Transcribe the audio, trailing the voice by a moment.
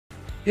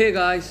Hey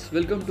guys,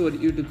 welcome to our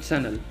YouTube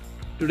channel.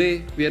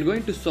 Today we are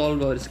going to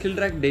solve our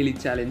Skillrack daily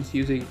challenge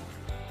using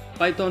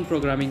Python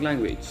programming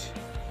language.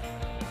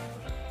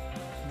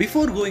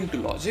 Before going to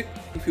logic,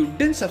 if you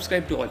didn't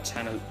subscribe to our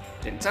channel,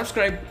 then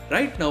subscribe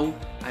right now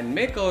and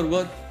make our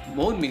work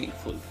more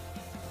meaningful.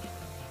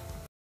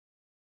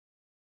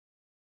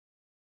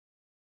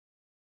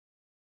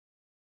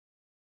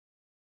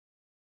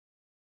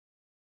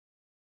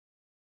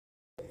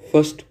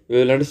 First, we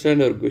will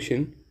understand our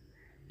question.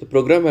 The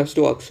program has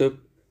to accept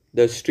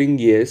the string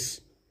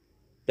yes,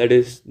 that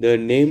is the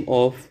name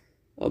of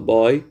a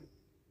boy,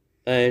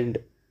 and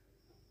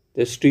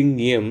the string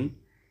m,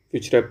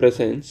 which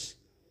represents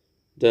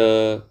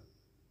the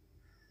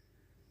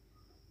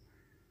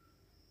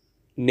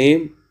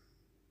name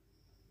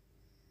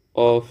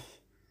of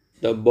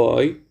the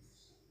boy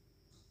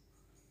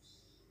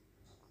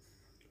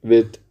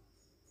with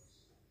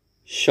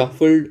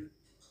shuffled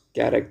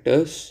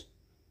characters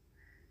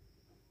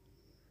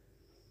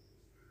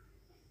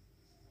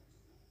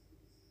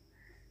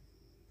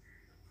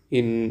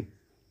in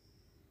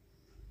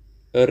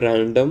a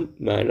random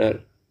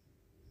manner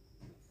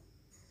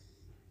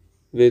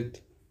with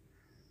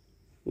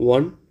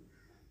one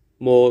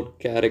more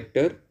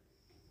character,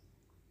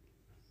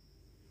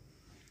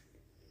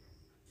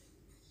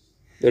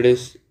 that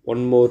is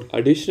one more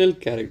additional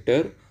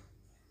character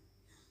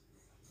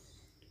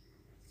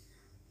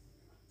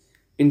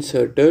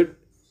inserted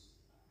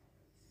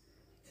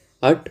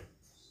at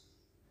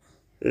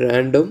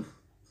random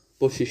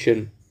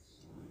position.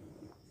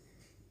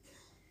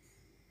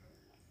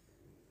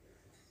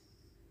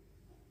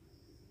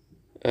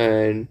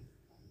 And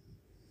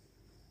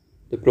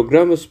the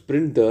program must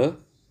print the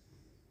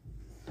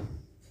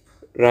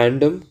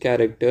random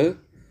character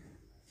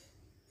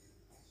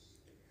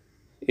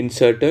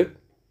inserted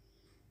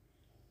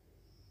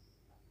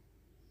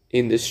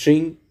in the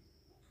string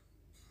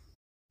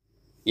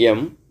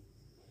m.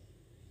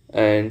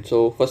 And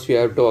so first we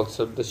have to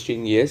accept the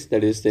string yes,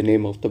 that is the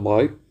name of the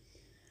boy,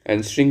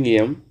 and string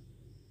m,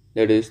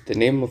 that is the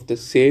name of the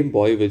same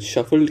boy with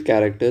shuffled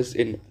characters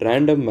in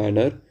random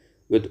manner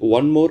with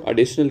one more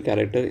additional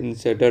character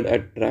inserted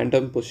at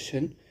random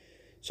position.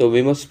 So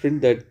we must print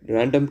that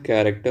random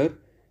character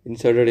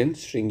inserted in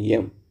string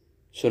m.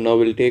 So now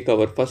we'll take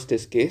our first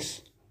test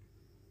case.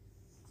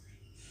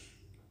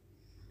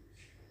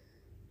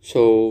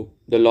 So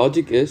the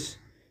logic is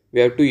we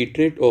have to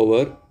iterate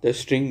over the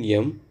string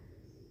m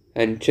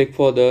and check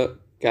for the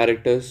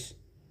characters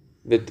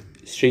with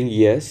string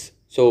yes.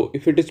 So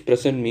if it is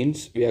present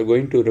means we are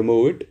going to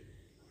remove it,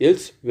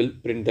 else we'll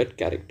print that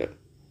character.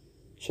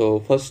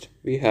 So first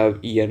we have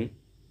en.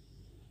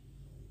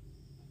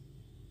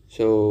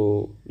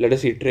 So let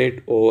us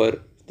iterate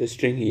over the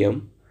string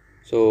em.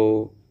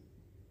 So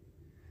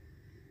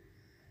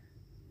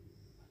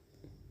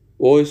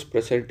O is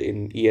present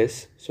in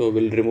yes, so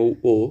we'll remove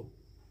O.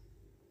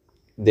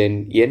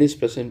 Then n is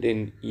present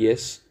in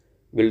yes,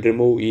 we'll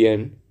remove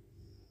en.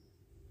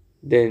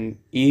 Then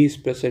E is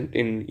present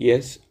in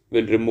yes,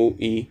 we'll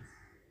remove E.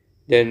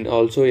 Then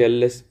also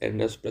L is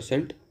N is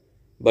present,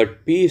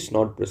 but P is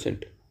not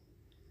present.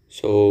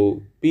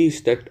 So P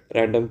is that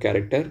random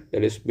character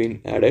that has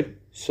been added.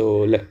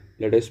 So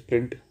let us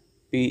print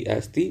P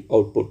as the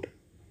output.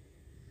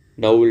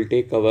 Now we'll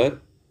take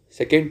our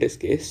second test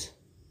case.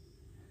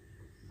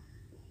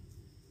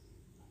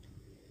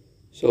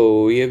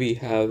 So here we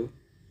have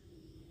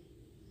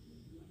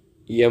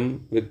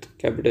M with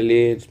capital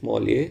A and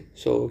small a.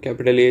 So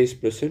capital A is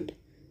present,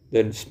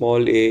 then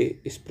small a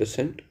is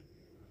present,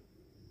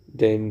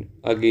 then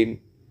again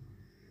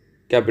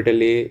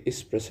capital A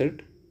is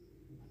present,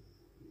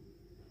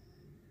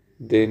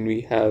 then we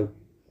have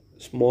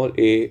small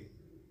a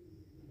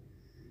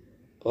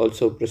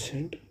also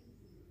present.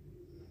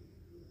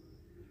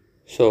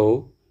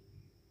 So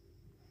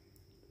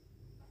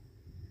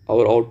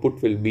our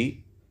output will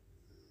be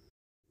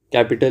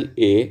capital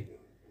A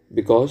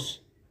because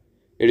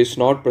it is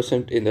not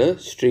present in the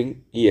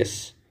string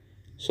yes.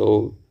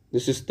 So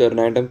this is the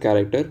random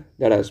character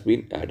that has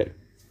been added.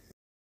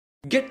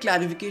 Get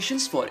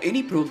clarifications for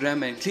any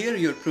program and clear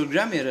your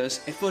program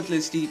errors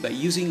effortlessly by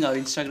using our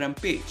Instagram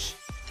page.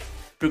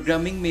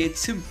 Programming made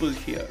simple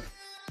here.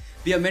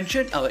 We have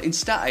mentioned our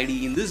Insta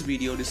ID in this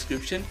video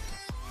description.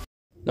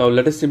 Now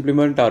let us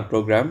implement our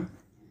program.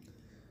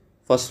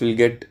 First we'll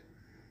get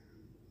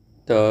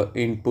the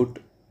input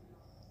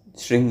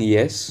string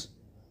yes.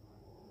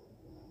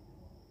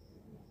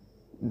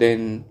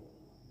 Then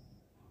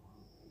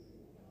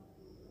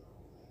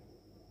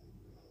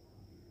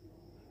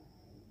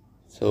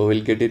so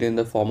we'll get it in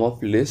the form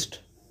of list.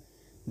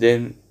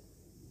 Then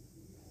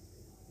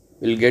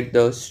we'll get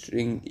the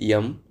string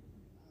m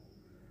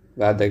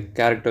where the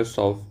characters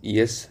of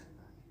yes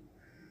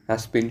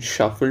has been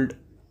shuffled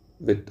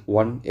with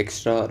one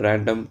extra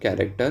random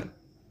character,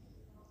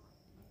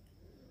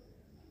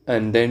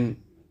 and then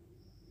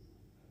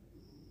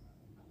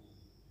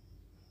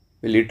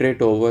we'll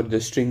iterate over the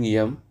string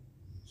m.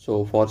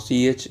 So for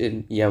ch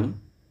in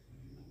m,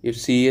 if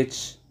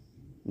ch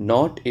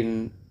not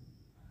in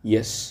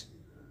yes,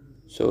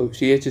 So if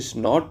ch is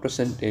not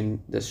present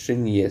in the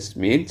string yes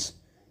means,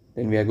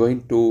 then we are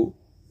going to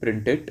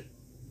print it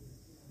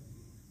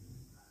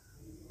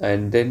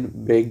and then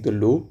break the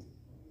loop,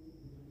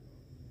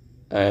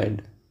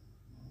 and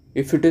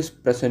if it is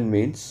present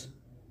means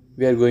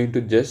we are going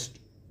to just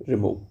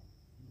remove.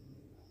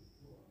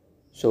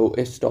 So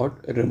s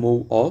dot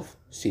remove of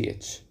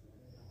ch,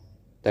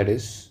 that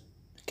is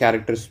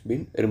characters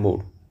been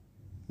removed.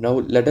 Now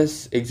let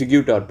us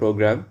execute our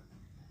program.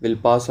 We'll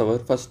pass our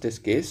first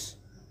test case.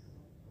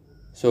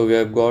 So we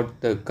have got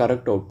the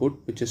correct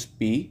output, which is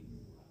P.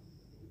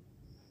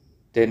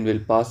 Then we'll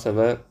pass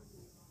our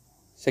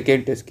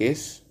second test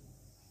case.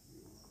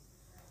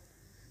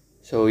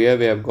 So here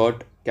we have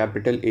got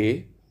capital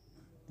A,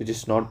 which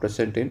is not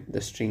present in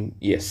the string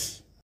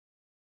yes.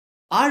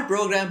 Our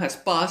program has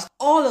passed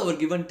all our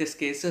given test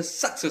cases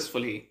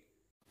successfully.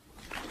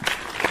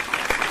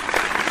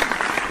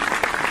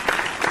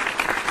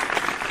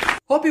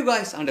 Hope you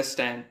guys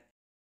understand.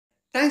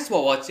 Thanks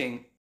for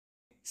watching.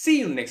 See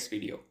you next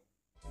video.